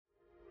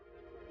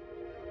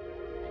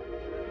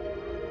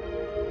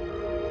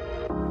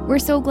We're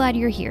so glad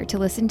you're here to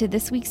listen to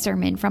this week's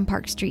sermon from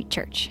Park Street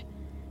Church.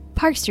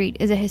 Park Street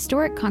is a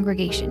historic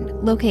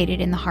congregation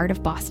located in the heart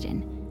of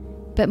Boston.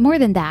 But more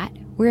than that,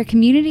 we're a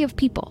community of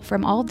people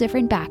from all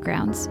different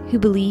backgrounds who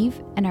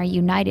believe and are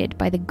united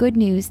by the good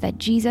news that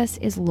Jesus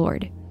is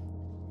Lord.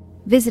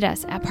 Visit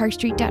us at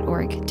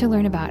parkstreet.org to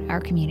learn about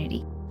our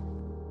community.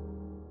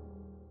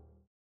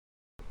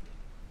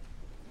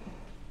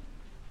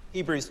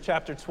 Hebrews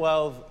chapter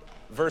 12,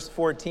 verse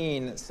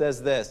 14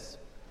 says this: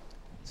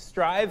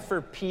 "Strive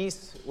for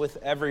peace with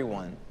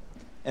everyone,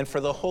 and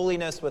for the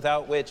holiness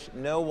without which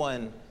no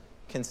one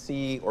can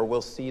see or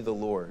will see the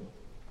Lord."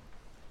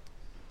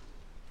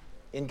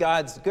 In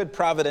God's good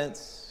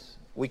providence,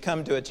 we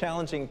come to a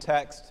challenging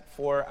text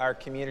for our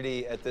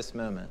community at this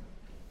moment.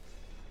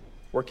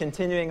 We're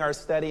continuing our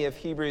study of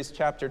Hebrews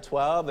chapter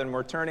 12, and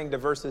we're turning to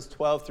verses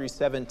 12 through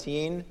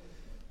 17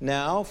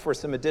 now for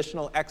some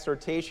additional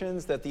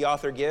exhortations that the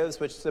author gives,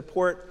 which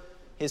support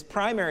his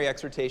primary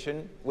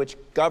exhortation, which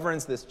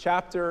governs this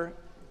chapter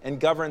and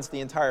governs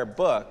the entire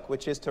book,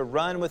 which is to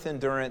run with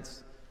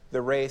endurance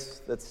the race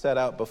that's set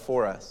out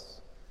before us.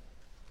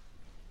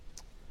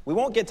 We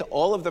won't get to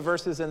all of the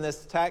verses in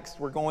this text.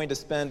 We're going to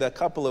spend a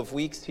couple of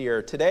weeks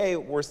here. Today,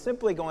 we're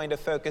simply going to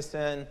focus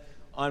in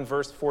on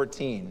verse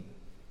 14.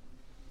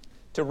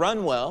 To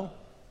run well,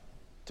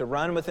 to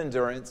run with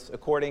endurance,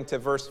 according to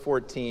verse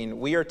 14,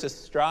 we are to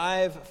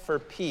strive for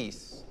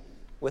peace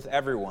with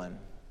everyone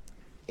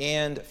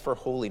and for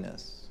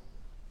holiness.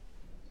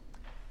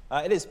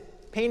 It is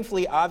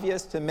painfully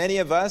obvious to many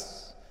of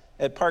us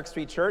at Park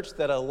Street Church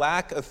that a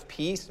lack of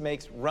peace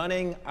makes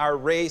running our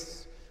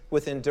race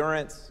with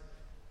endurance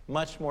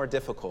much more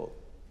difficult.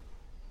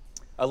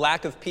 A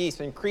lack of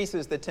peace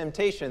increases the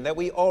temptation that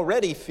we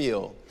already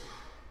feel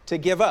to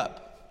give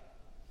up,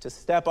 to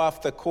step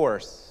off the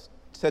course,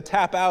 to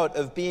tap out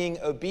of being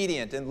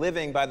obedient and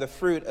living by the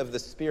fruit of the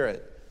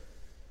Spirit.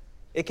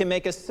 It can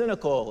make us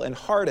cynical and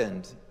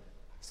hardened,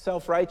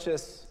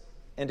 self-righteous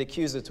and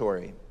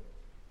accusatory.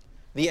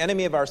 The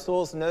enemy of our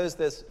souls knows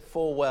this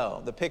full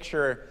well. The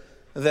picture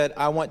that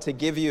I want to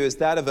give you is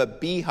that of a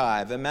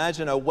beehive.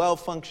 Imagine a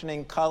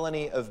well-functioning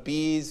colony of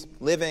bees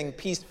living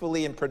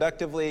peacefully and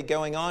productively,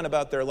 going on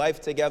about their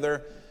life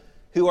together,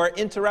 who are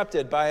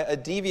interrupted by a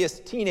devious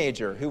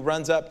teenager who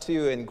runs up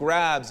to and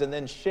grabs and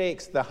then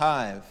shakes the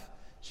hive,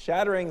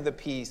 shattering the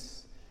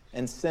peace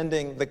and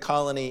sending the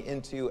colony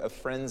into a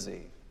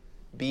frenzy.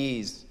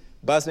 Bees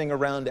buzzing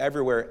around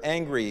everywhere,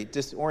 angry,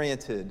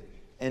 disoriented,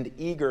 and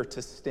eager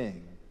to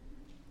sting.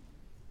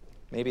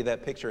 Maybe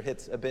that picture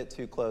hits a bit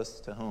too close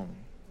to home.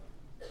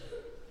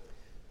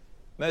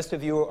 Most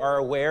of you are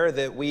aware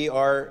that we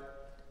are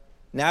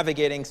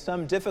navigating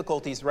some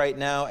difficulties right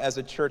now as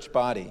a church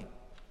body.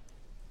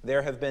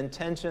 There have been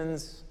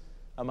tensions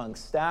among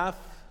staff,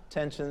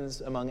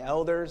 tensions among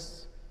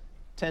elders,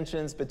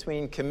 tensions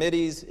between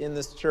committees in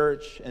this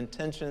church, and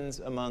tensions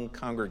among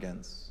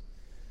congregants.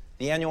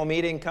 The annual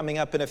meeting coming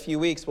up in a few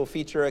weeks will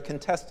feature a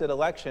contested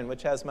election,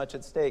 which has much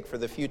at stake for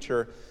the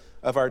future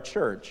of our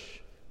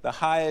church. The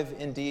hive,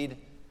 indeed,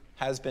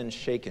 has been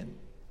shaken.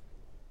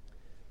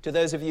 To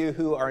those of you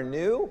who are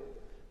new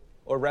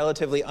or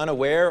relatively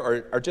unaware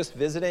or are just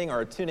visiting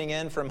or tuning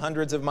in from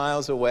hundreds of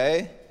miles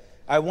away,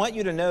 I want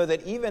you to know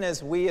that even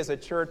as we as a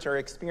church are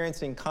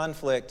experiencing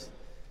conflict,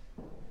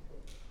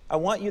 I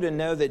want you to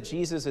know that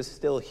Jesus is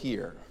still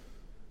here,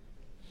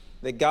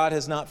 that God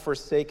has not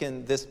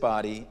forsaken this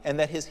body, and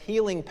that his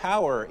healing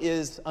power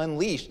is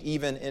unleashed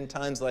even in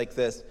times like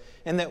this,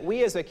 and that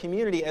we as a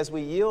community, as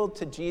we yield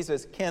to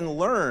Jesus, can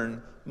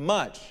learn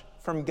much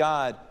from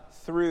God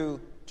through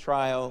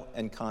trial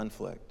and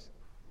conflict,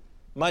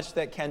 much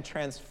that can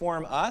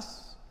transform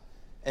us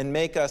and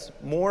make us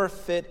more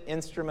fit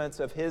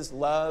instruments of his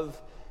love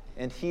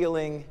and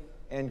healing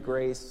and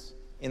grace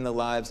in the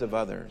lives of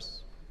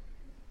others.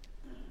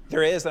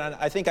 There is, and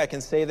I think I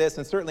can say this,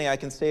 and certainly I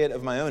can say it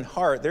of my own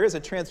heart, there is a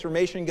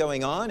transformation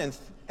going on,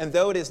 and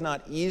though it is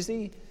not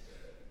easy,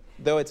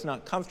 though it's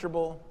not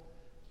comfortable,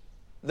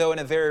 though in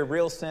a very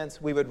real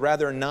sense we would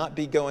rather not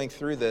be going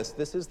through this,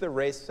 this is the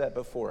race set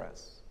before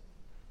us.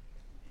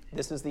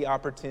 This is the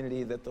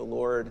opportunity that the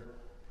Lord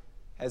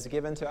has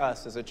given to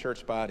us as a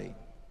church body.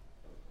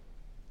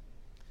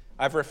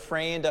 I've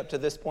refrained up to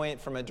this point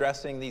from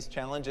addressing these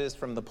challenges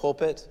from the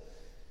pulpit,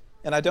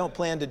 and I don't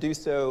plan to do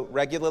so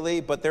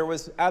regularly, but there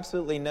was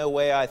absolutely no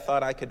way I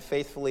thought I could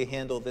faithfully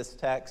handle this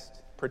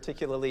text,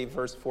 particularly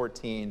verse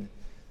 14,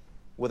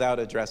 without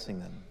addressing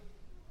them.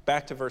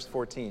 Back to verse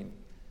 14.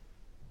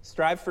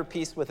 Strive for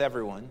peace with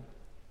everyone,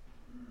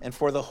 and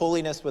for the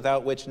holiness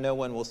without which no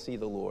one will see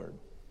the Lord.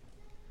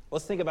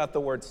 Let's think about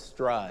the word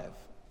strive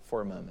for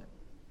a moment.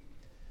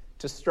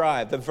 To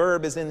strive, the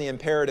verb is in the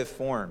imperative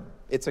form.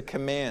 It's a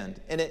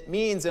command, and it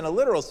means, in a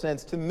literal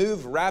sense, to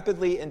move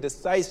rapidly and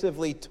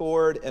decisively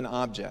toward an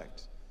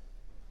object.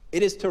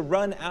 It is to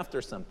run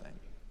after something.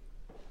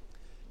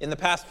 In the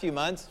past few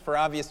months, for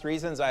obvious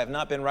reasons, I have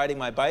not been riding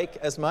my bike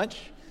as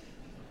much,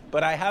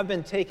 but I have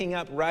been taking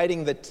up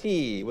riding the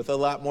T with a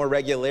lot more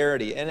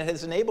regularity, and it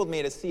has enabled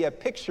me to see a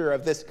picture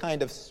of this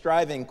kind of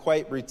striving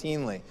quite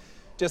routinely.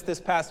 Just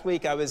this past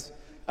week, I was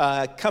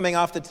coming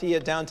off the T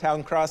at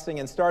Downtown Crossing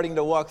and starting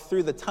to walk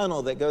through the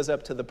tunnel that goes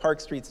up to the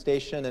Park Street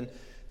station. And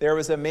there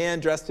was a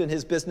man dressed in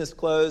his business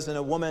clothes and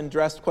a woman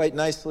dressed quite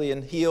nicely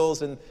in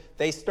heels. And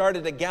they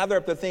started to gather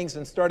up the things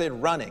and started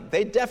running.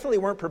 They definitely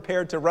weren't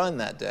prepared to run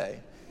that day.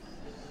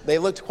 They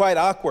looked quite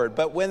awkward.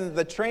 But when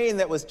the train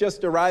that was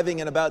just arriving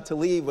and about to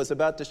leave was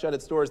about to shut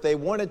its doors, they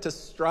wanted to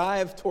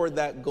strive toward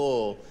that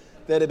goal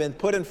that had been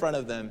put in front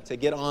of them to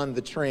get on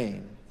the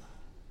train.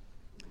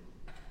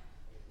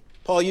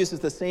 Paul uses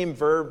the same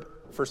verb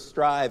for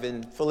strive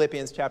in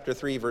Philippians chapter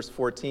 3, verse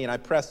 14. I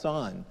press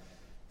on,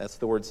 that's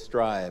the word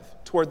strive,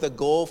 toward the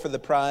goal for the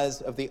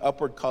prize of the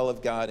upward call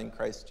of God in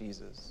Christ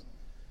Jesus.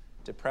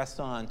 To press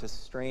on, to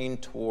strain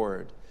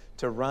toward,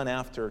 to run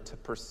after, to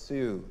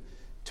pursue,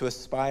 to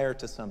aspire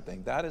to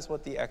something. That is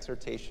what the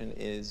exhortation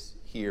is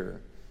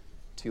here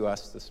to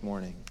us this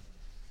morning.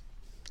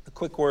 A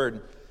quick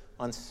word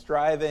on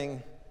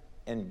striving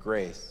and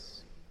grace.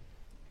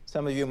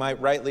 Some of you might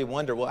rightly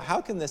wonder, well,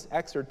 how can this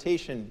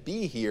exhortation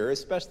be here,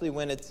 especially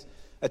when it's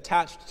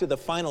attached to the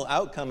final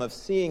outcome of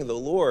seeing the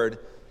Lord?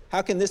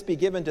 How can this be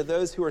given to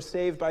those who are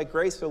saved by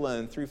grace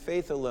alone, through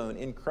faith alone,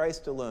 in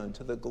Christ alone,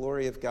 to the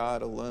glory of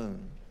God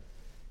alone?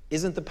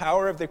 Isn't the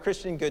power of the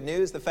Christian good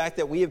news the fact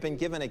that we have been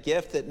given a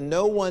gift that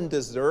no one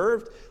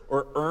deserved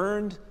or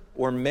earned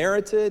or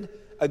merited,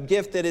 a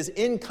gift that is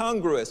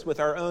incongruous with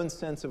our own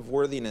sense of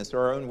worthiness or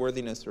our own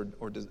worthiness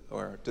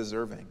or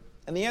deserving?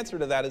 And the answer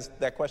to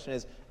that question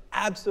is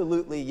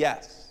absolutely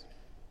yes.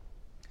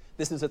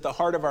 This is at the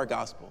heart of our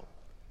gospel.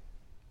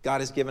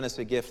 God has given us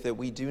a gift that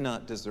we do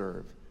not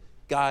deserve.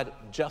 God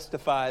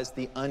justifies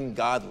the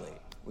ungodly,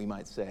 we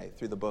might say,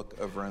 through the book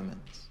of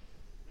Romans.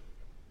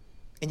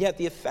 And yet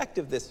the effect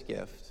of this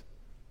gift,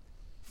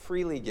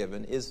 freely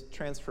given, is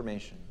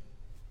transformation.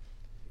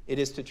 It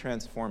is to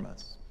transform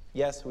us.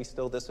 Yes, we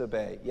still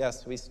disobey.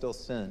 Yes, we still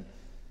sin.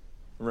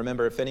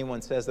 Remember, if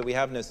anyone says that we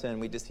have no sin,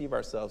 we deceive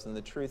ourselves, and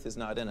the truth is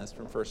not in us,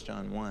 from 1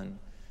 John 1.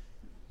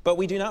 But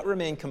we do not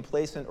remain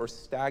complacent or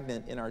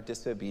stagnant in our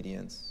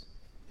disobedience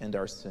and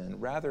our sin.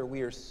 Rather,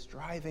 we are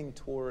striving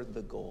toward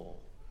the goal,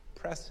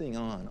 pressing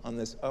on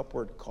this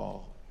upward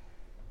call.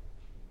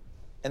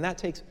 And that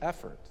takes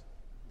effort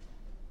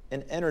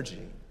and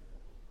energy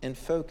and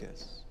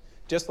focus,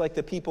 just like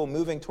the people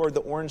moving toward the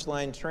Orange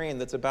Line train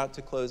that's about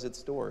to close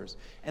its doors.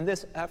 And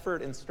this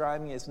effort and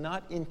striving is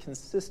not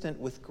inconsistent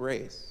with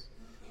grace,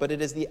 but it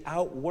is the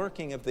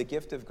outworking of the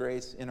gift of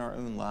grace in our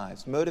own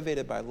lives,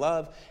 motivated by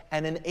love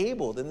and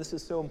enabled, and this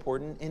is so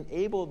important,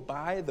 enabled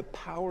by the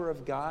power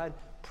of God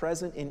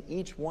present in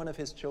each one of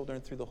his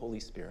children through the Holy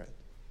Spirit.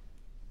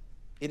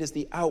 It is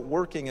the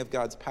outworking of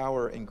God's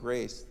power and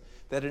grace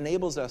that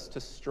enables us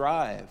to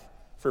strive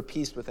for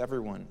peace with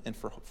everyone and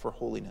for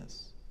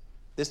holiness.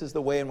 This is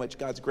the way in which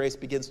God's grace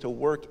begins to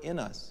work in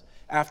us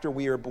after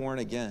we are born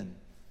again.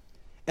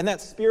 And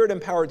that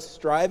spirit-empowered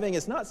striving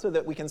is not so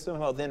that we can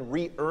somehow then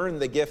re-earn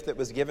the gift that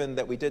was given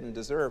that we didn't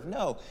deserve.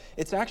 No,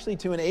 it's actually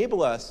to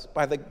enable us,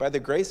 by the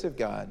grace of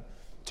God,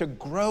 to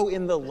grow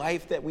in the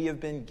life that we have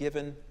been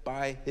given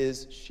by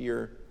his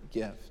sheer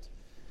gift.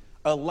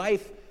 A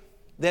life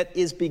that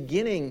is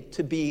beginning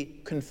to be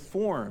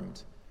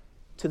conformed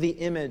to the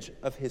image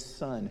of his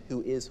Son,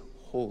 who is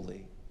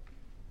holy.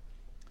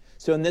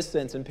 So in this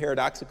sense, and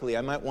paradoxically,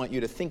 I might want you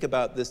to think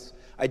about this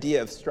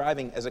idea of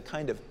striving as a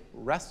kind of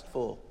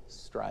restful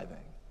striving.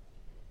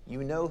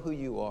 You know who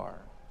you are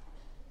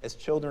as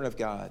children of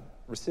God,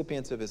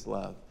 recipients of his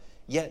love,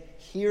 yet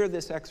hear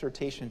this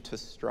exhortation to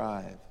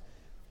strive,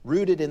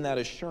 rooted in that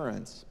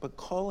assurance, but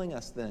calling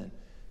us then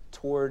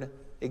toward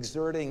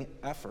exerting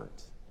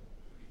effort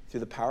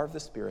through the power of the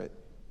Spirit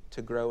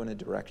to grow in a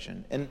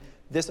direction. And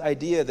this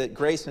idea that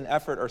grace and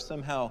effort are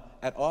somehow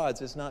at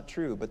odds is not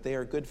true, but they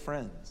are good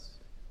friends,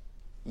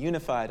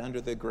 unified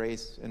under the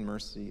grace and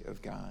mercy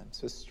of God.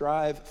 So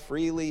strive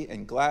freely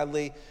and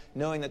gladly,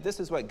 knowing that this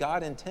is what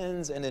God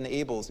intends and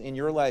enables in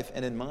your life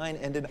and in mine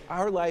and in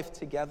our life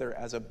together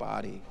as a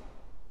body.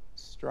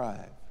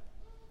 Strive.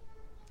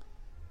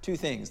 Two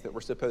things that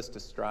we're supposed to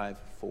strive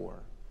for.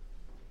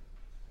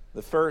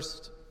 The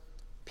first,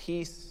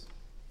 peace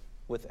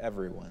with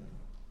everyone.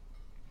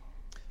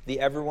 The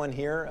everyone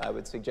here, I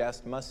would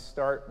suggest, must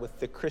start with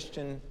the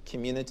Christian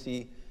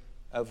community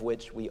of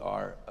which we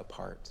are a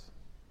part.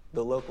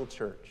 The local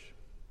church.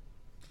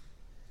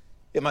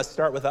 It must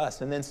start with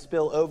us and then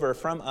spill over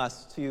from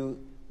us to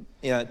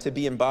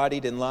be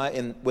embodied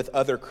with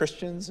other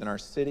Christians in our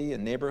city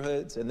and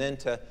neighborhoods, and then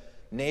to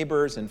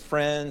neighbors and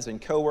friends and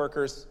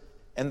coworkers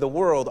and the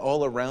world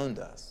all around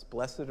us.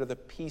 Blessed are the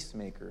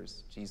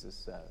peacemakers, Jesus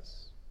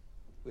says.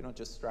 We don't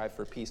just strive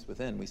for peace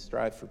within, we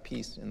strive for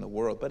peace in the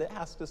world. But it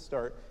has to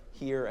start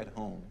here at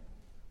home,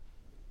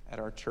 at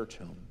our church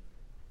home.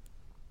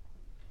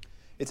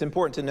 It's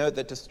important to note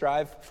that to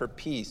strive for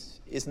peace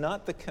is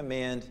not the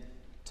command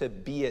to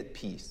be at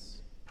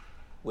peace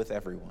with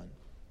everyone.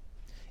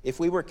 If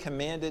we were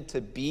commanded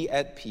to be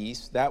at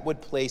peace, that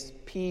would place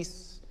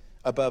peace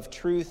above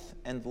truth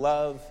and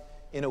love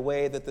in a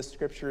way that the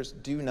scriptures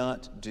do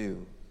not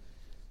do.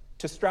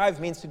 To strive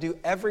means to do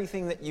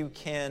everything that you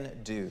can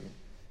do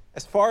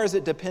as far as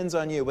it depends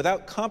on you,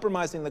 without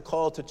compromising the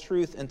call to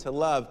truth and to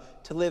love,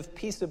 to live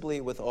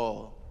peaceably with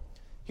all.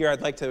 Here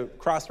I'd like to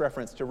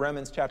cross-reference to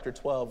Romans chapter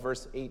 12,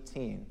 verse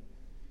 18.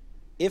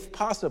 If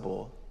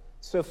possible,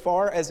 so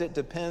far as it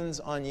depends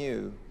on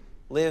you,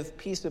 live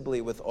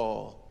peaceably with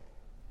all.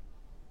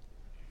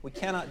 We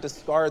cannot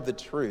discard the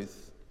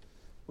truth.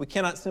 We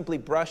cannot simply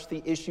brush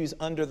the issues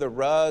under the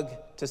rug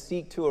to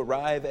seek to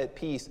arrive at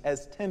peace,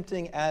 as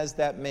tempting as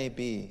that may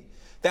be.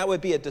 That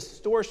would be a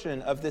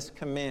distortion of this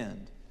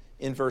command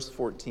in verse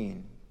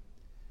 14.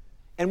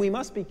 And we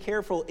must be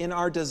careful in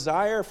our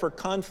desire for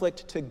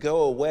conflict to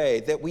go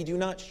away that we do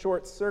not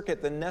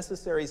short-circuit the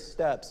necessary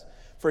steps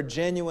for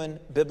genuine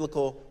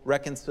biblical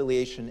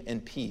reconciliation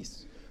and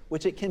peace,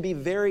 which it can be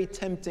very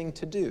tempting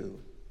to do.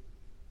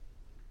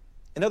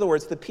 In other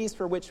words, the peace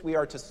for which we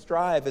are to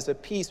strive is a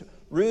peace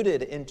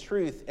rooted in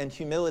truth and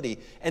humility,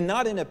 and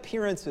not in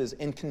appearances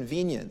and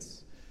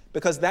convenience,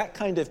 because that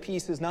kind of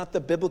peace is not the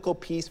biblical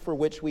peace for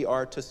which we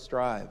are to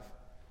strive.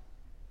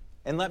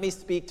 And let me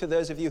speak to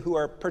those of you who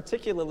are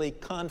particularly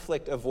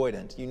conflict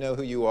avoidant. You know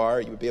who you are.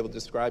 You would be able to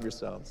describe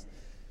yourselves.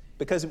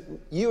 Because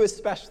you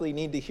especially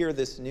need to hear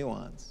this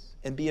nuance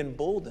and be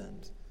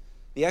emboldened.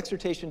 The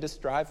exhortation to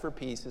strive for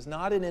peace is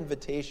not an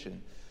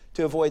invitation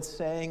to avoid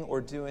saying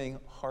or doing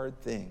hard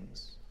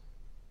things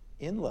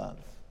in love.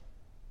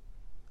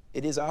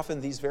 It is often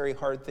these very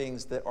hard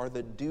things that are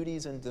the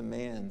duties and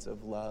demands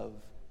of love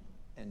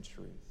and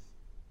truth.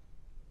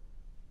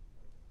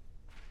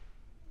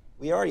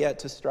 We are yet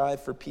to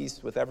strive for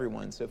peace with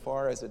everyone, so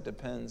far as it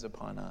depends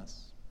upon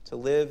us, to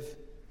live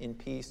in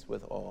peace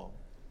with all.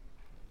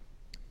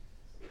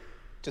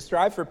 To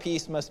strive for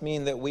peace must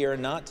mean that we are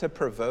not to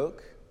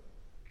provoke,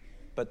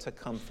 but to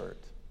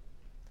comfort,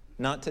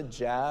 not to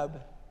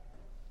jab,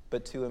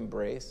 but to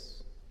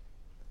embrace,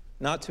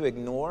 not to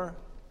ignore,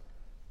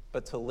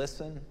 but to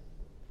listen,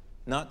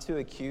 not to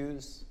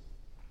accuse,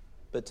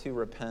 but to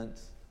repent,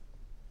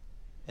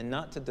 and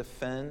not to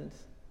defend,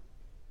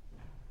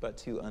 but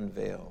to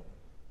unveil.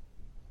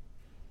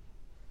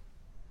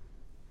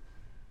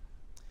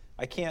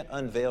 I can't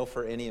unveil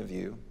for any of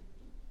you,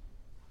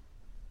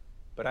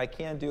 but I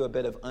can do a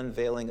bit of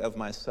unveiling of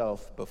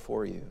myself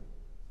before you.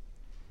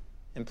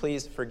 And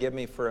please forgive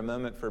me for a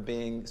moment for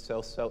being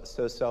so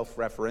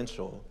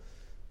self-referential,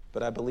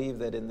 but I believe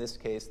that in this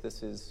case,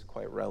 this is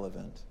quite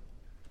relevant.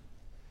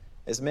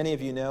 As many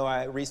of you know,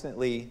 I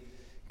recently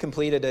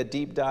completed a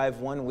deep dive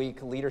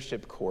 1-week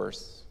leadership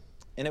course,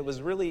 and it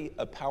was really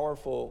a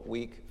powerful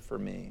week for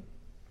me.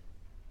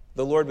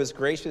 The Lord was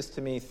gracious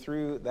to me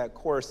through that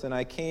course, and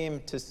I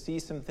came to see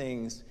some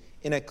things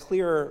in a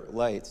clearer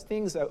light,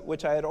 things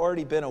which I had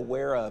already been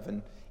aware of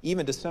and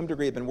even to some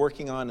degree have been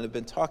working on and have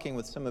been talking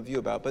with some of you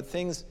about, but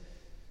things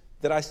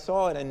that I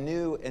saw in a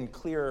new and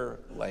clearer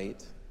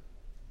light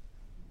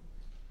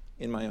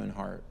in my own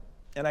heart.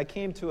 And I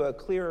came to a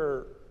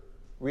clearer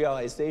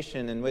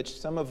realization in which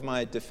some of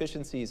my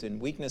deficiencies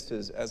and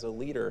weaknesses as a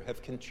leader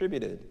have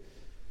contributed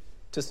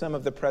to some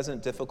of the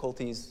present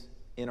difficulties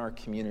in our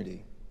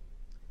community.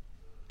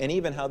 And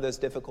even how those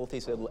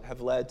difficulties have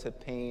led to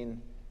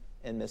pain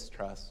and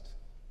mistrust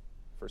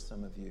for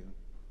some of you.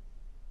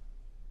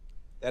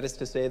 That is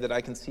to say that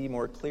I can see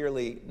more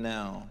clearly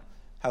now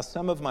how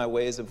some of my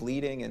ways of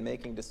leading and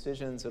making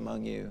decisions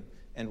among you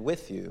and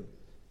with you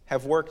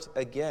have worked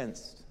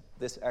against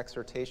this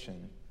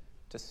exhortation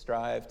to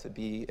strive to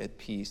be at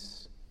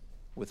peace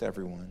with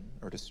everyone,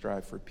 or to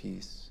strive for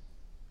peace.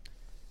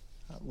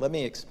 Let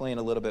me explain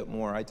a little bit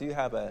more. I do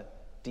have a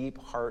deep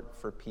heart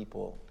for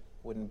people.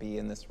 Wouldn't be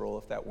in this role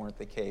if that weren't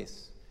the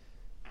case.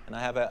 And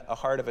I have a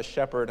heart of a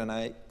shepherd, and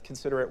I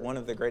consider it one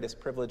of the greatest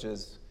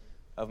privileges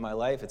of my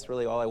life. It's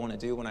really all I want to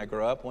do when I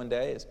grow up one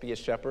day is be a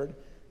shepherd,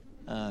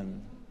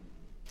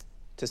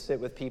 to sit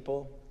with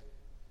people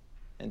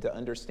and to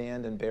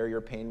understand and bear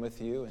your pain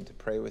with you and to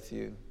pray with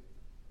you.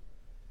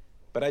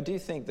 But I do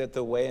think that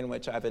the way in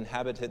which I've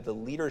inhabited the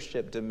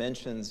leadership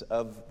dimensions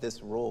of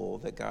this role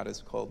that God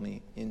has called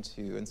me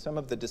into, and some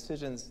of the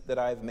decisions that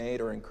I've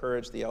made or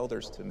encouraged the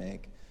elders to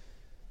make,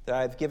 that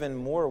I've given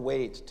more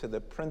weight to the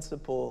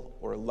principle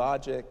or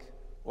logic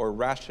or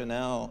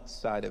rationale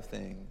side of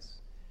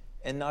things,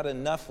 and not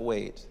enough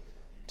weight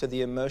to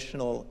the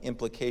emotional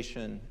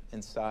implication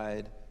and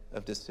side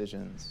of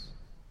decisions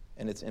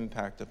and its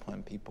impact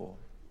upon people.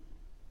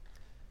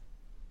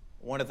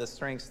 One of the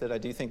strengths that I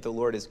do think the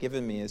Lord has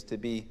given me is to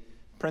be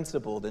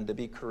principled and to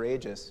be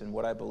courageous in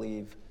what I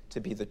believe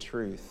to be the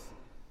truth.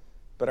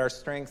 But our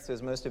strengths,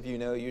 as most of you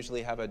know,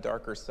 usually have a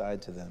darker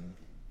side to them.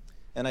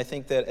 And I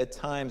think that at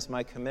times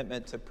my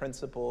commitment to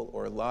principle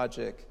or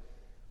logic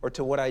or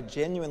to what I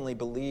genuinely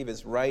believe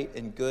is right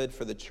and good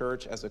for the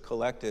church as a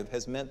collective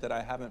has meant that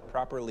I haven't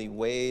properly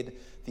weighed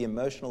the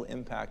emotional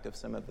impact of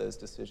some of those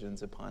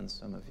decisions upon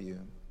some of you.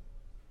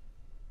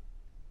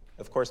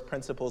 Of course,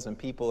 principles and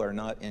people are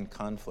not in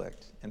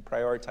conflict, and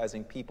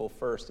prioritizing people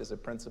first is a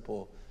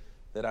principle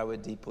that I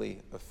would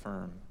deeply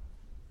affirm.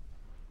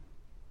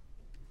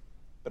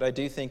 But I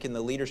do think in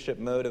the leadership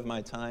mode of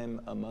my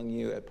time among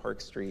you at Park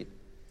Street,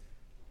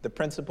 the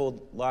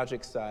principled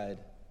logic side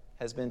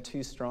has been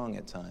too strong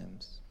at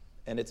times.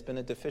 and it's been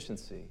a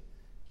deficiency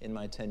in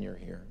my tenure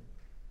here.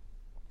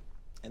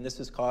 And this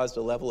has caused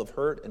a level of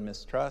hurt and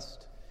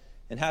mistrust,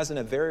 and has in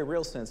a very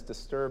real sense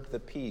disturbed the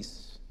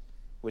peace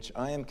which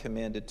I am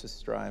commanded to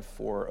strive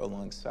for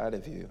alongside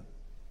of you.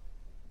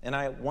 And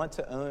I want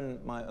to own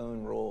my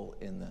own role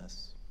in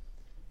this.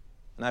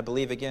 And I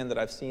believe again that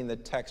I've seen the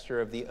texture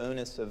of the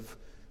onus of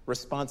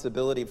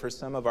responsibility for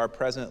some of our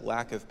present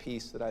lack of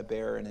peace that I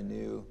bear in a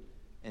new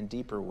and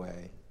deeper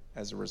way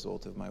as a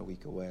result of my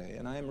week away.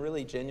 And I am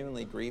really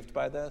genuinely grieved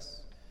by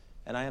this,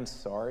 and I am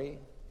sorry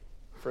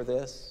for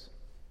this,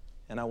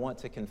 and I want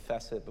to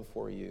confess it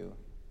before you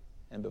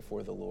and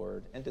before the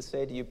Lord, and to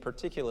say to you,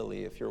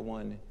 particularly if you're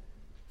one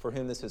for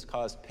whom this has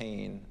caused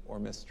pain or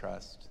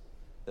mistrust,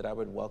 that I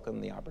would welcome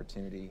the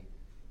opportunity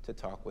to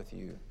talk with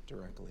you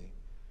directly.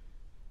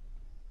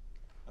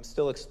 I'm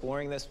still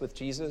exploring this with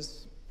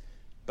Jesus,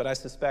 but I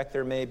suspect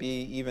there may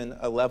be even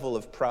a level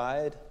of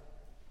pride,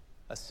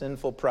 a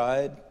sinful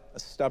pride, a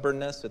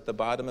stubbornness at the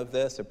bottom of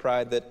this, a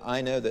pride that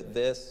I know that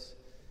this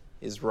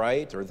is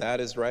right or that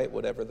is right,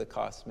 whatever the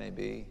cost may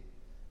be.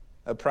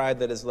 A pride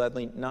that has led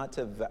me not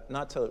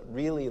to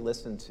really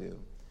listen to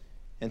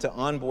and to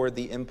onboard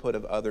the input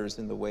of others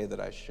in the way that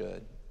I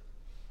should.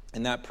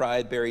 And that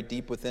pride buried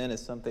deep within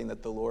is something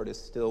that the Lord is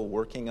still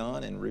working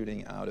on and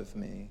rooting out of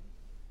me.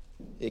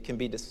 It can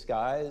be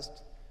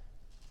disguised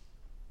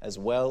as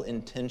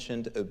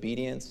well-intentioned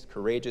obedience,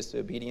 courageous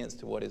obedience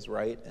to what is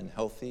right and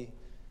healthy,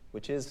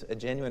 which is a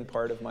genuine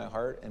part of my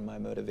heart and my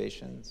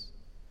motivations.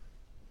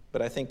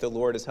 But I think the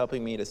Lord is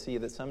helping me to see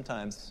that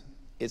sometimes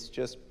it's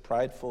just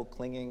prideful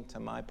clinging to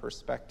my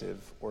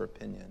perspective or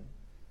opinion.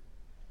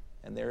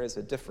 And there is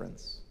a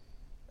difference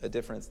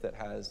that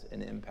has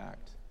an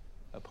impact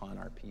upon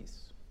our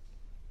peace.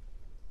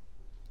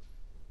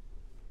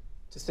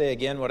 To say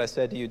again what I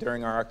said to you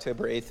during our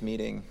October 8th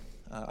meeting,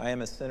 I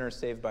am a sinner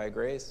saved by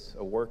grace,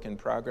 a work in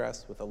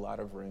progress with a lot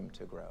of room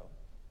to grow.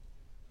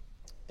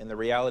 And the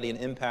reality and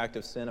impact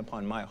of sin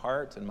upon my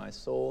heart and my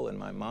soul and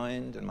my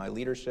mind and my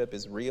leadership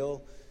is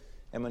real.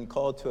 And when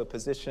called to a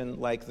position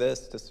like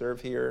this to serve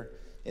here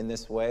in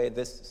this way,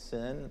 this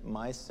sin,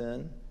 my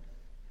sin,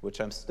 which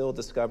I'm still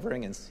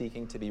discovering and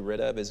seeking to be rid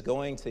of, is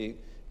going to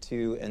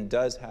and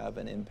does have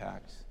an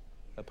impact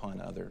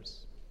upon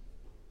others.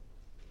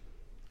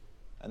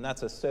 And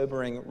that's a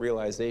sobering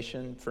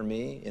realization for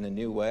me in a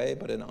new way,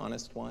 but an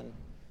honest one.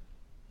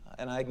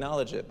 And I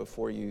acknowledge it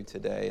before you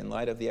today in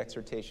light of the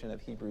exhortation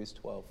of Hebrews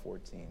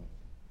 12:14.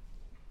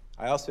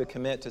 I also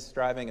commit to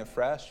striving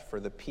afresh for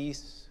the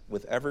peace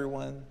with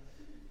everyone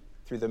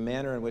through the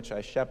manner in which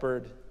I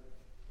shepherd,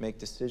 make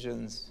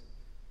decisions,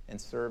 and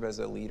serve as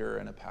a leader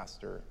and a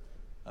pastor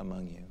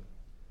among you.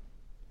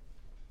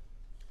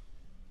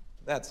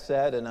 That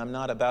said, and I'm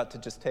not about to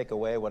just take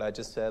away what I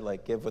just said,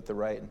 like give with the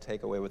right and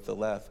take away with the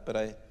left,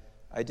 but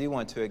I do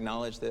want to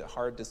acknowledge that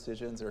hard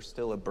decisions are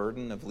still a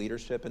burden of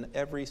leadership, and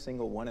every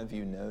single one of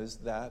you knows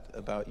that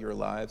about your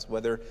lives,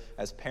 whether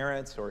as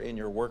parents or in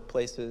your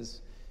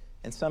workplaces.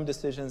 And some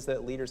decisions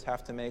that leaders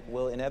have to make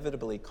will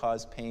inevitably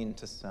cause pain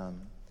to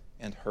some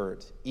and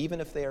hurt, even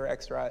if they are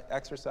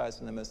exercised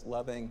in the most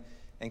loving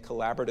and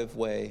collaborative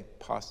way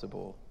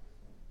possible.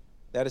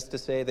 That is to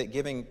say that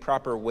giving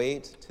proper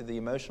weight to the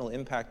emotional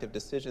impact of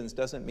decisions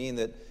doesn't mean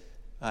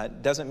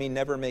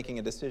never making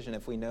a decision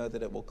if we know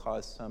that it will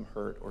cause some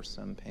hurt or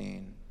some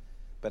pain.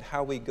 But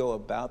how we go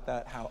about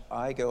that, how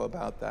I go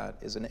about that,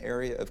 is an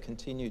area of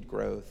continued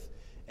growth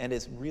and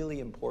is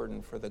really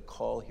important for the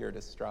call here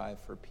to strive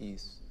for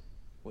peace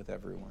with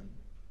everyone.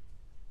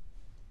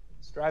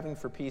 Striving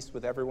for peace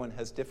with everyone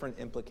has different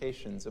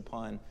implications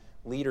upon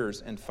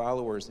leaders and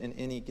followers in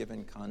any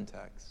given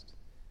context.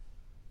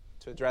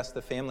 To address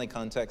the family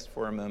context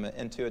for a moment,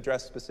 and to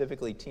address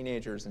specifically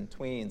teenagers and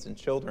tweens and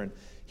children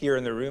here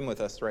in the room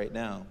with us right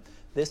now,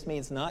 this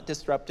means not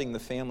disrupting the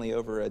family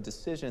over a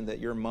decision that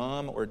your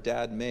mom or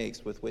dad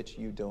makes with which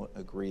you don't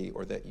agree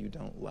or that you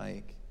don't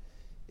like.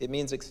 It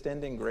means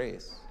extending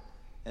grace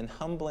and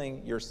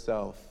humbling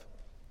yourself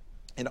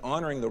and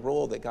honoring the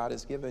role that God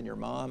has given your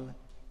mom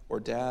or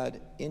dad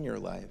in your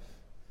life.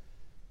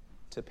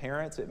 To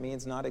parents, it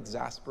means not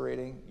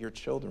exasperating your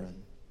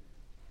children.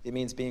 It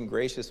means being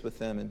gracious with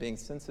them and being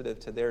sensitive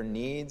to their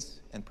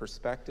needs and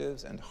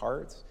perspectives and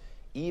hearts,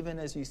 even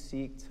as you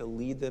seek to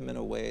lead them in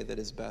a way that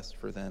is best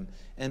for them.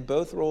 And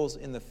both roles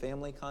in the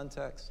family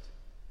context,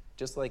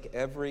 just like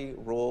every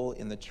role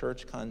in the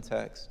church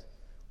context,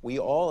 we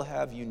all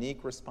have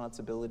unique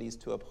responsibilities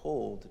to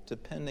uphold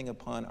depending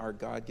upon our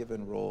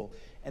God-given role.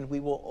 And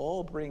we will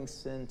all bring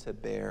sin to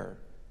bear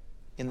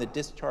in the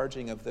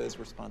discharging of those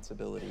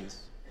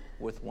responsibilities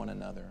with one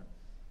another.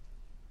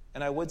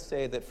 And I would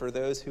say that for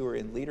those who are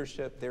in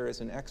leadership, there is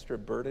an extra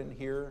burden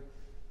here,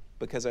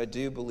 because I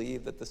do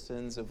believe that the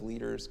sins of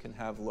leaders can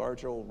have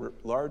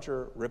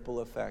larger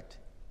ripple effect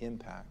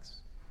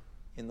impacts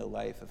in the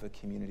life of a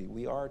community.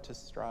 We are to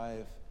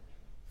strive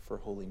for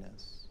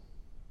holiness,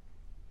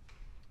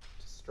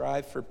 to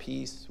strive for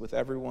peace with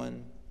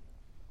everyone.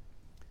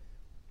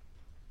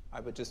 I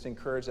would just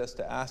encourage us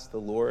to ask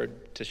the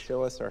Lord to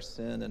show us our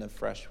sin in a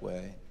fresh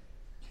way,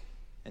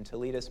 and to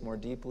lead us more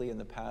deeply in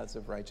the paths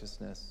of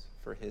righteousness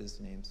for his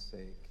name's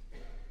sake.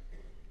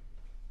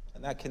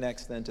 And that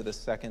connects then to the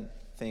second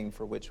thing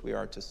for which we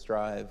are to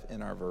strive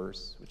in our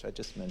verse, which I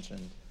just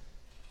mentioned.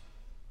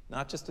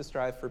 Not just to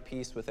strive for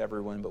peace with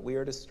everyone, but we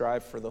are to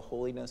strive for the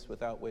holiness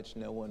without which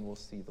no one will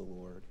see the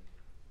Lord.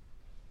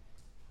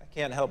 I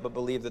can't help but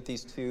believe that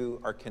these two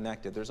are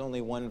connected. There's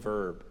only one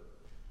verb,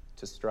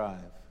 to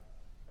strive,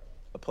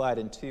 applied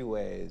in two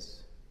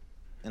ways.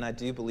 And I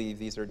do believe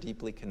these are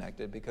deeply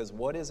connected, because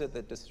what is it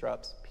that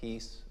disrupts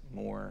peace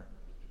more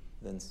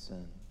than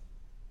sin?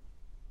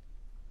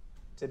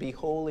 To be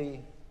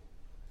holy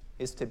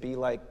is to be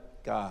like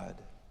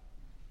God,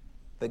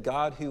 the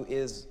God who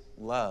is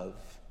love.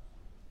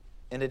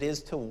 And it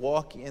is to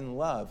walk in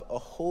love, a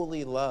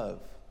holy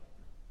love.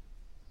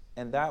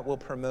 And that will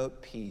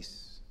promote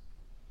peace.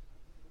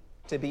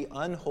 To be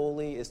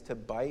unholy is to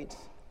bite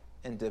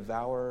and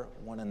devour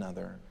one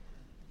another.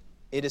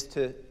 It is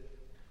to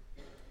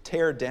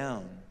tear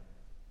down,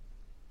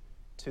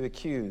 to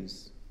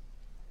accuse,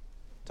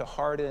 to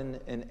harden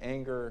in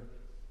anger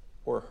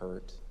or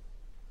hurt.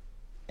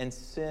 And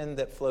sin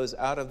that flows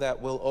out of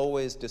that will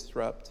always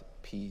disrupt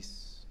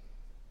peace.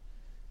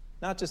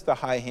 Not just the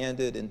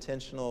high-handed,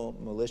 intentional,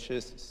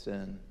 malicious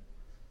sin,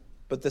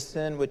 but the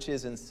sin which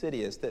is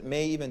insidious, that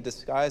may even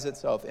disguise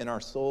itself in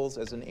our souls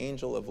as an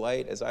angel of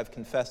light, as I've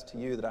confessed to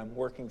you that I'm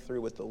working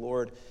through with the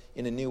Lord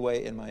in a new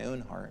way in my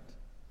own heart.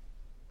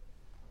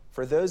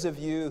 For those of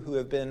you who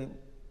have been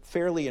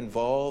fairly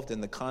involved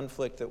in the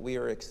conflict that we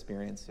are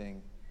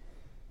experiencing,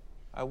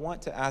 I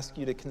want to ask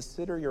you to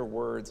consider your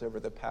words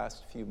over the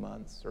past few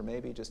months, or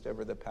maybe just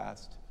over the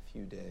past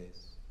few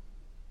days.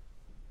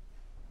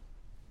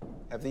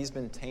 Have these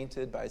been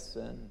tainted by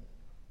sin?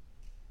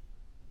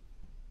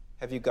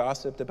 Have you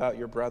gossiped about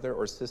your brother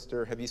or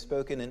sister? Have you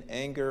spoken in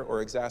anger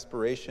or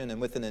exasperation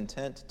and with an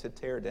intent to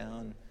tear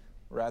down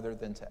rather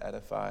than to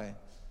edify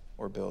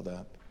or build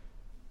up?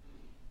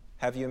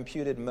 Have you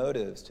imputed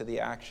motives to the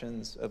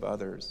actions of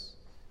others,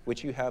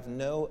 which you have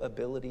no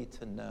ability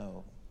to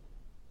know?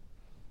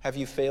 Have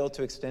you failed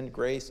to extend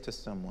grace to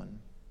someone?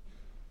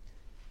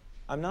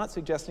 I'm not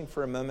suggesting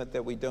for a moment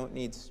that we don't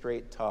need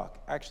straight talk.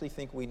 I actually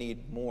think we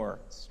need more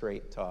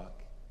straight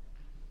talk.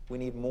 We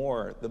need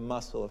more the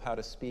muscle of how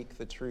to speak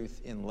the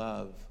truth in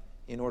love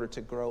in order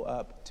to grow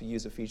up, to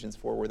use Ephesians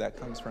 4, where that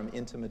comes from,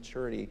 into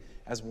maturity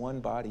as one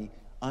body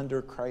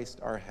under Christ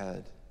our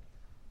head.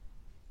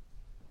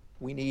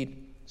 We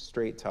need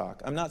straight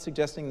talk. I'm not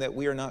suggesting that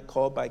we are not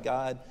called by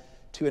God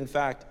to, in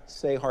fact,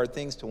 say hard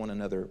things to one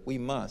another. We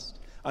must.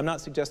 I'm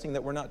not suggesting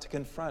that we're not to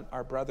confront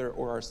our brother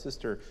or our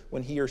sister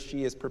when he or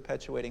she is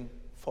perpetuating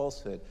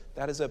falsehood.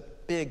 That is a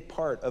big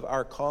part of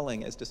our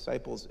calling as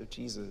disciples of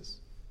Jesus.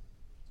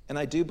 And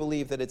I do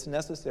believe that it's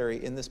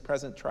necessary in this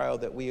present trial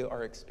that we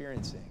are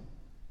experiencing.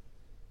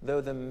 Though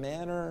the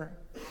manner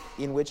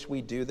in which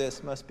we do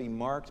this must be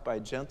marked by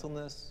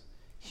gentleness,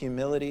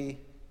 humility,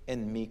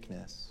 and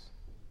meekness.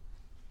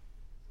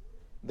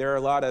 There are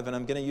a lot of, and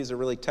I'm going to use a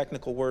really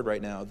technical word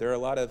right now, there are a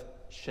lot of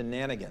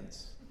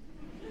shenanigans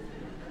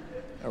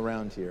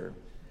around here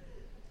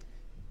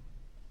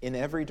in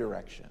every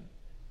direction.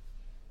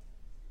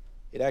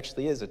 It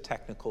actually is a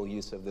technical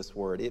use of this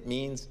word. It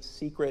means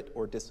secret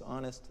or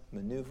dishonest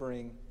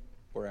maneuvering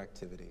or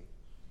activity.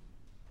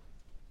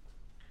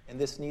 And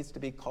this needs to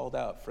be called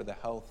out for the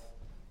health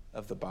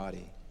of the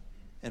body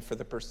and for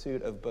the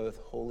pursuit of both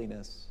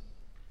holiness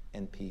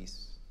and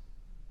peace.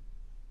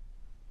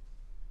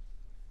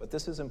 But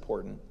this is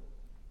important.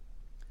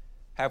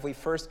 Have we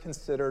first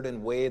considered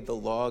and weighed the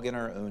log in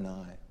our own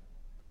eye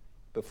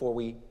before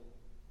we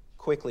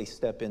quickly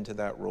step into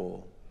that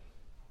role?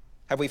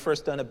 Have we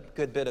first done a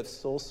good bit of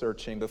soul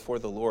searching before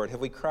the Lord? Have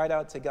we cried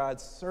out to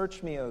God,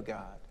 "Search me, O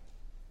God,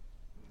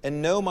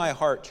 and know my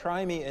heart.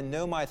 Try me and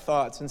know my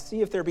thoughts, and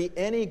see if there be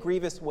any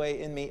grievous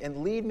way in me, and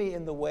lead me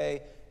in the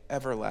way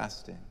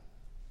everlasting"?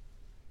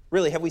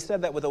 Really, have we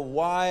said that with a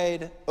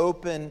wide,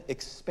 open,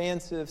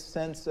 expansive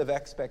sense of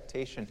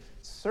expectation?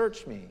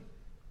 Search me,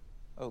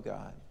 O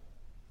God.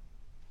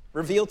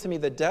 Reveal to me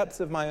the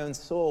depths of my own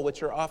soul,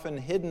 which are often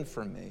hidden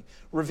from me.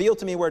 Reveal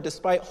to me where,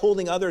 despite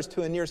holding others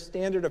to a near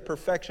standard of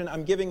perfection,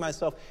 I'm giving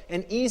myself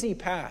an easy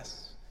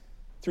pass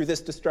through this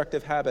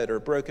destructive habit or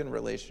broken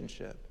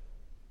relationship.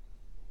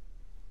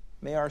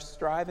 May our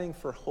striving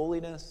for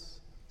holiness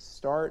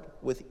start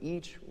with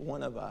each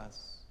one of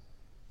us,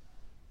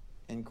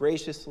 and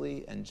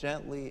graciously and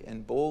gently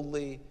and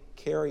boldly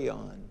carry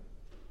on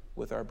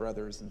with our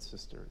brothers and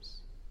sisters.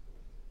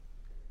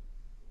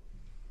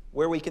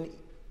 Where we can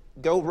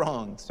go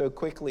wrong so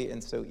quickly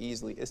and so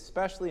easily,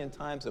 especially in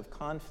times of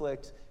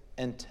conflict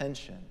and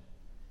tension,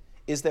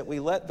 is that we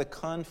let the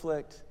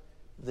conflict,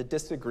 the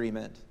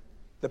disagreement,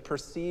 the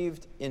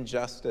perceived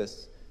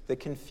injustice, the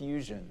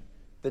confusion,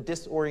 the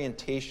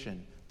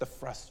disorientation, the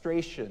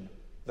frustration,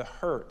 the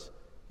hurt,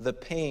 the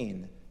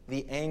pain,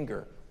 the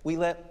anger, we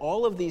let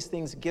all of these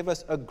things give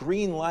us a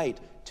green light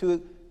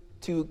to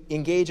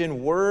engage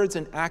in words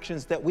and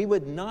actions that we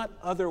would not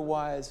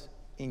otherwise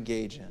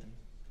engage in.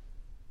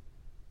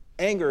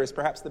 Anger is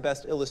perhaps the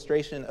best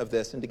illustration of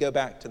this. And to go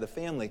back to the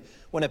family,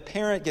 when a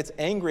parent gets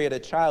angry at a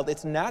child,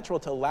 it's natural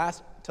to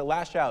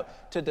lash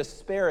out, to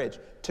disparage,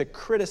 to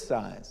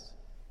criticize.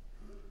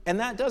 And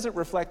that doesn't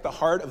reflect the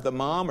heart of the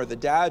mom or the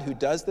dad who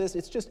does this.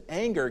 It's just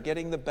anger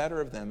getting the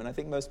better of them. And I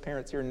think most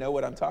parents here know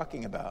what I'm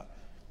talking about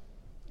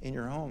in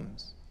your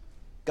homes.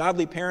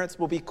 Godly parents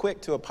will be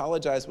quick to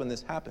apologize when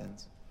this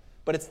happens.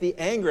 But it's the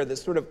anger that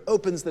sort of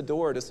opens the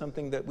door to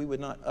something that we would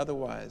not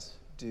otherwise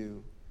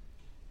do.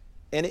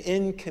 And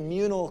in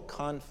communal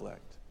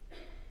conflict,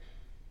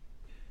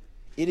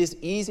 it is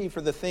easy for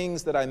the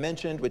things that I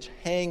mentioned, which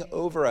hang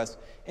over us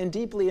and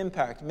deeply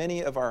impact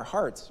many of our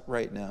hearts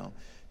right now,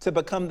 to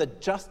become the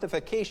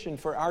justification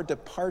for our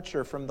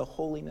departure from the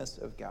holiness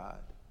of God.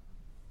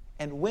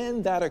 And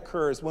when that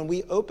occurs, when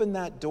we open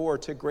that door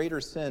to greater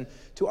sin,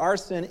 to our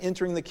sin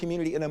entering the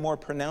community in a more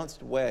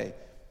pronounced way,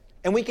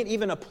 and we can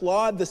even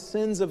applaud the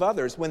sins of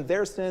others when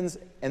their sins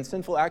and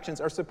sinful actions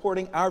are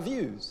supporting our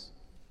views,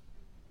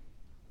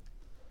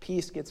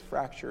 peace gets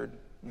fractured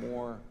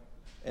more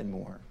and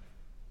more.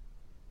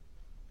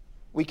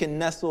 We can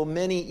nestle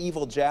many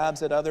evil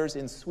jabs at others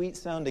in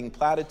sweet-sounding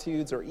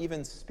platitudes or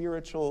even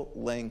spiritual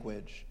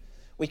language.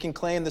 We can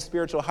claim the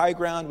spiritual high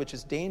ground, which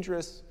is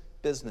dangerous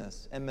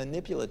business and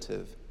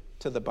manipulative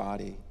to the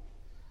body.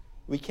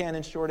 We can,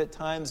 in short, at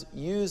times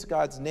use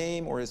God's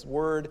name or his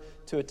word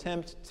to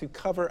attempt to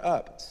cover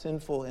up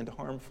sinful and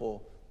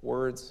harmful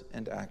words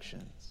and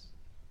actions.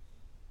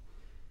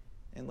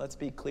 And let's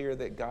be clear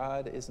that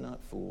God is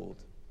not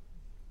fooled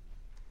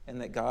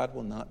and that God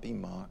will not be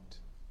mocked.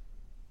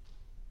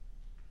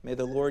 May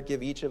the Lord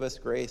give each of us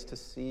grace to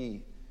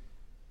see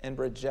and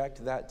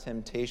reject that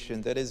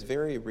temptation that is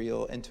very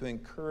real and to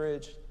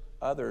encourage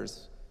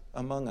others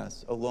among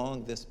us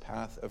along this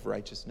path of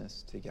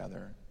righteousness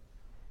together.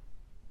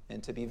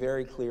 And to be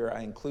very clear,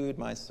 I include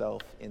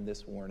myself in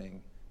this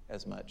warning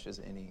as much as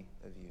any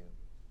of you.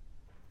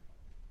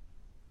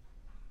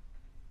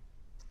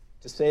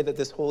 To say that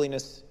this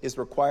holiness is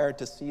required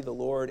to see the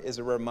Lord is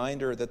a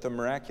reminder that the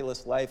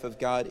miraculous life of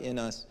God in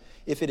us,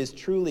 if it is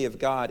truly of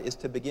God, is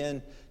to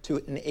begin to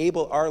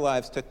enable our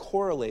lives to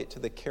correlate to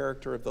the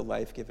character of the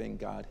life-giving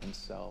God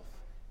himself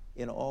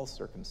in all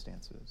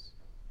circumstances.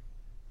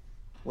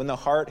 When the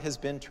heart has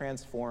been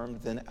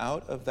transformed, then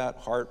out of that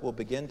heart will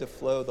begin to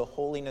flow the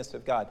holiness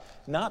of God.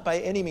 Not by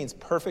any means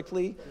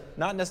perfectly,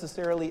 not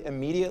necessarily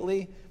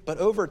immediately, but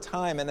over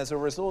time and as a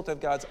result of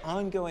God's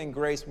ongoing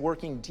grace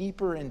working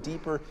deeper and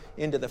deeper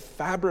into the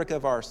fabric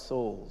of our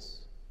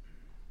souls.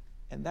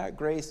 And that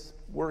grace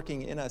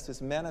working in us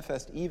is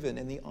manifest even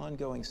in the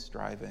ongoing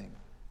striving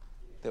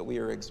that we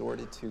are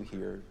exhorted to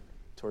here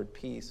toward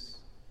peace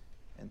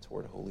and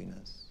toward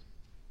holiness.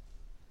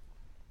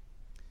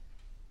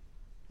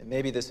 And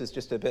maybe this is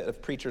just a bit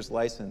of preacher's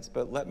license,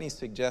 but let me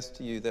suggest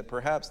to you that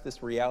perhaps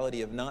this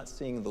reality of not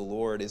seeing the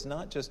Lord is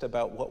not just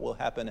about what will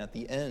happen at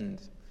the end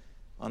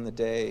on the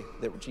day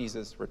that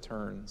Jesus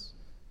returns.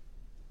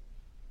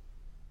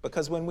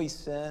 Because when we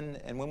sin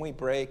and when we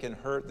break and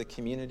hurt the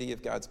community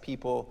of God's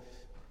people,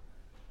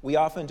 we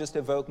often just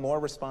evoke more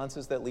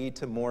responses that lead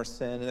to more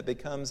sin, and it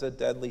becomes a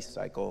deadly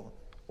cycle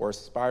or a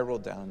spiral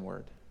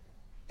downward.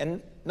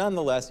 And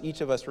nonetheless,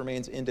 each of us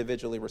remains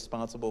individually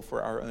responsible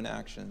for our own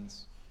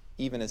actions,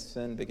 even as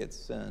sin begets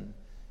sin.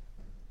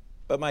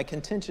 But my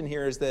contention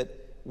here is that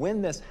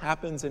when this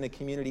happens in a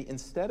community,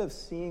 instead of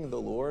seeing the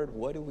Lord,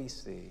 what do we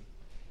see?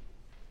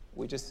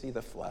 We just see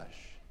the flesh.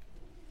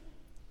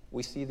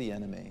 We see the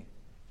enemy.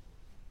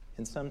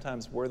 And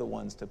sometimes we're the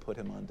ones to put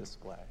him on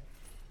display.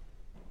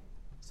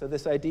 So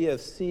this idea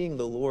of seeing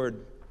the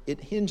Lord, it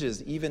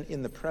hinges even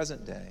in the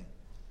present day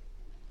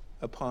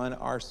upon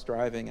our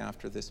striving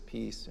after this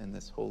peace and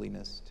this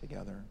holiness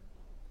together.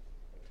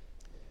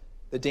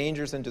 The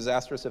dangers and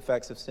disastrous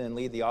effects of sin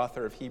lead the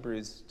author of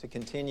Hebrews to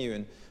continue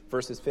in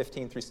verses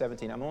 15 through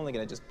 17. I'm only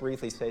going to just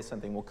briefly say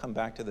something. We'll come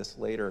back to this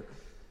later.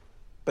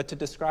 But to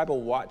describe a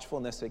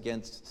watchfulness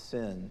against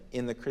sin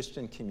in the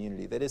Christian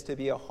community that is to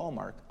be a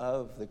hallmark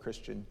of the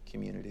Christian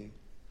community.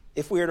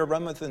 If we are to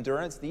run with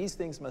endurance, these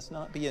things must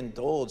not be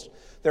indulged.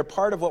 They're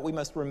part of what we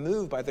must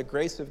remove by the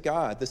grace of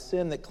God, the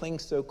sin that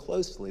clings so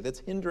closely, that's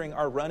hindering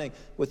our running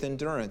with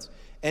endurance.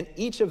 And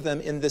each of them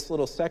in this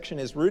little section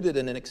is rooted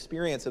in an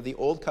experience of the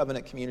Old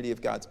Covenant community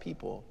of God's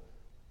people.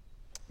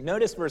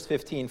 Notice verse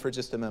 15 for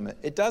just a moment.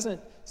 It doesn't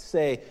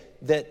say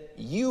that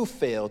you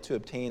fail to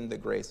obtain the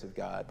grace of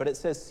God, but it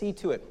says, see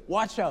to it,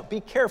 watch out, be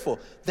careful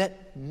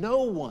that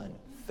no one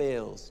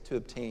fails to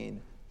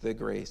obtain the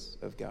grace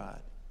of God.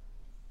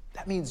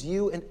 That means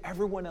you and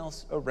everyone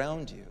else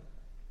around you.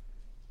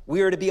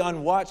 We are to be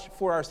on watch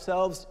for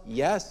ourselves,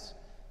 yes,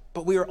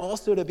 but we are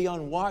also to be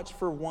on watch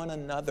for one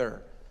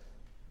another.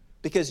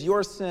 Because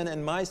your sin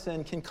and my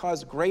sin can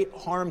cause great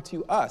harm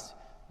to us,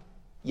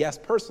 yes,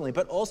 personally,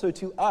 but also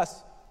to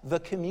us, the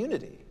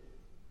community,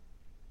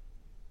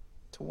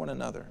 to one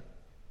another.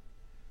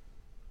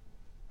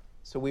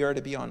 So we are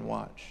to be on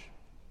watch.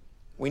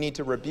 We need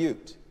to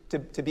rebuke, to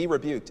be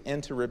rebuked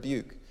and to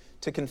rebuke,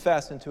 to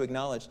confess and to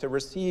acknowledge, to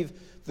receive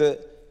the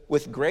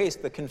with grace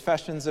the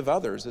confessions of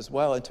others as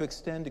well, and to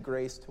extend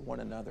grace to one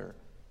another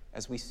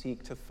as we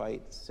seek to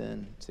fight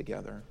sin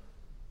together.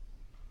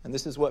 And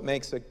this is what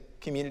makes a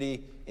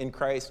community in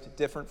Christ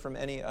different from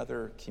any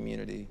other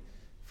community: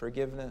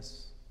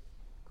 forgiveness,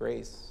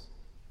 grace,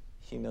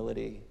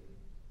 humility,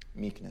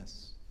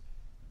 meekness.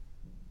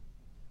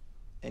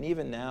 And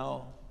even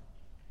now,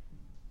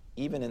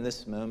 even in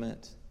this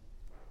moment,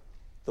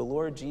 the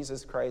Lord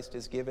Jesus Christ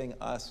is giving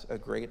us a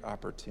great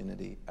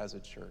opportunity as a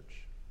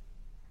church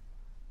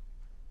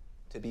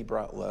to be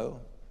brought low,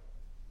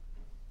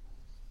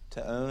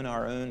 to own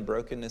our own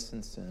brokenness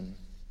and sin,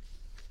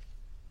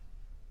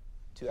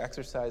 to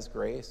exercise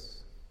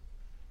grace,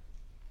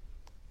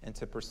 and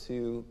to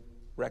pursue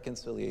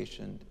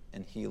reconciliation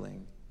and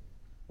healing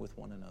with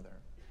one another.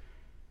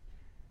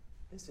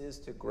 This is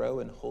to grow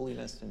in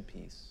holiness and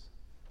peace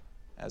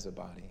as a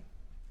body.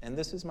 And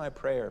this is my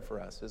prayer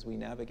for us as we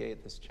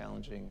navigate this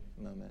challenging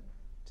moment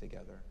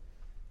together.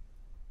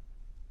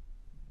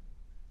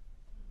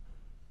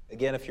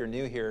 Again, if you're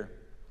new here,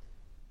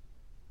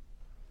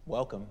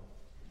 welcome.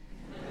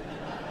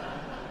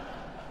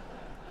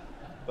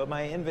 But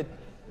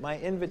my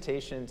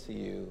invitation to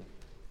you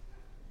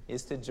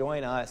is to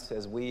join us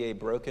as we, a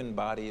broken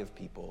body of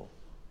people,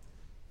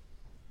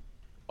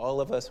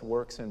 all of us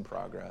works in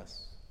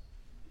progress,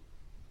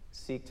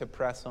 seek to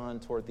press on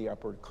toward the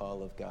upward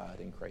call of God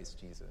in Christ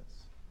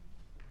Jesus.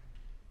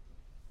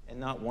 And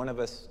not one of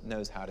us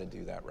knows how to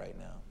do that right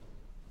now.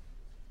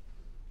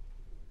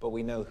 But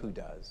we know who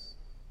does.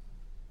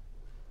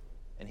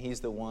 And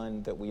he's the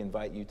one that we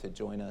invite you to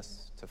join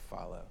us to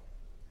follow,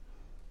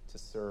 to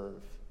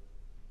serve,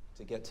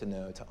 to get to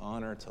know, to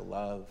honor, to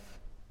love,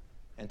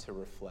 and to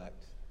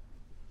reflect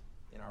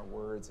in our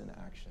words and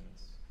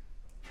actions,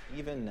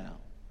 even now.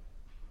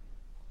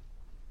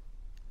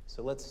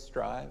 So let's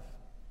strive.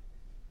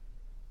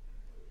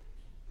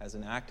 As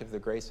an act of the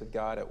grace of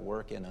God at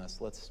work in us,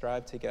 let's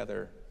strive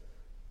together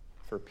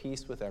for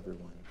peace with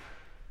everyone,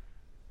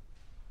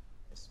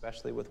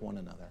 especially with one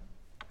another,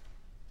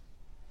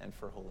 and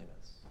for holiness.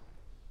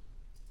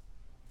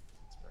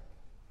 Let's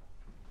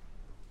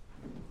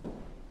pray.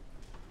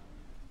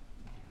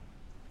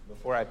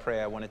 Before I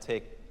pray, I want to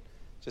take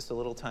just a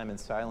little time in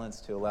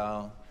silence to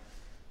allow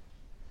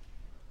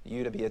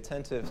you to be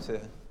attentive to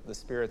the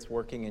Spirit's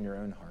working in your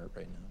own heart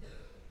right now.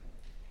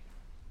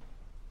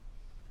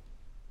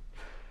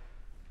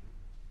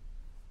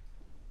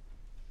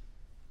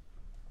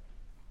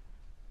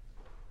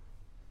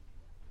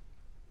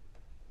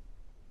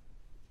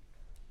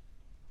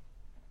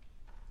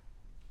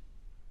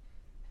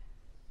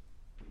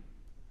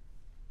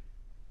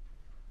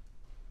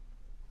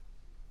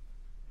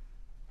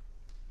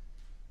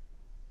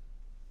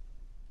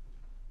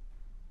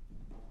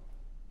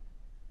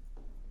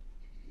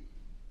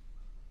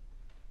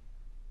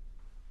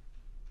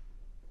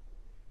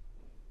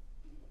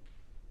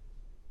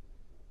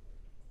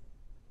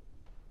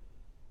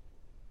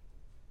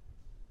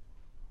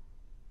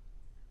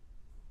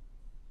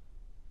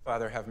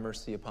 Father, have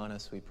mercy upon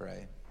us, we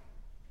pray.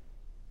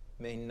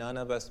 May none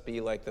of us be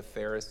like the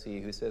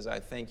Pharisee who says, I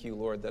thank you,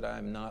 Lord, that I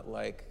am not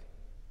like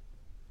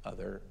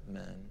other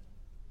men.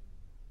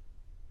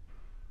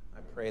 I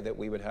pray that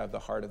we would have the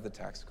heart of the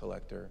tax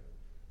collector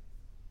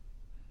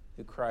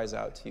who cries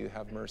out to you,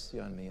 have mercy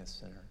on me, a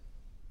sinner.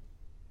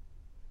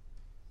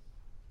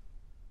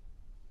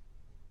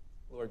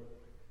 Lord,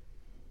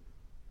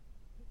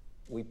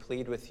 we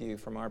plead with you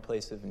from our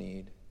place of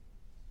need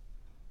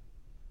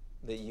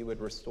that you would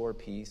restore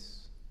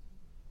peace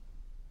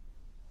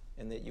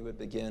and that you would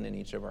begin in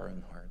each of our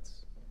own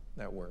hearts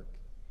that work.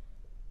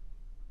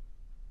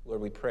 Lord,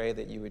 we pray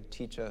that you would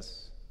teach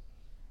us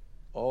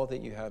all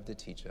that you have to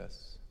teach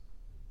us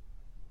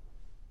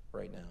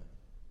right now.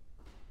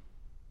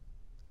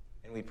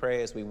 And we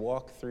pray as we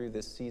walk through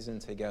this season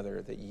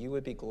together that you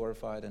would be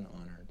glorified and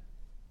honored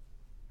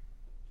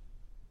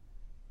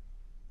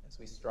as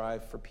we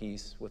strive for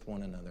peace with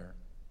one another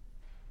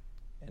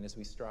and as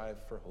we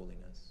strive for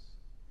holiness.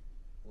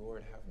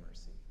 Lord, have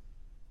mercy.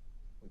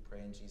 We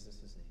pray in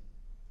Jesus' name.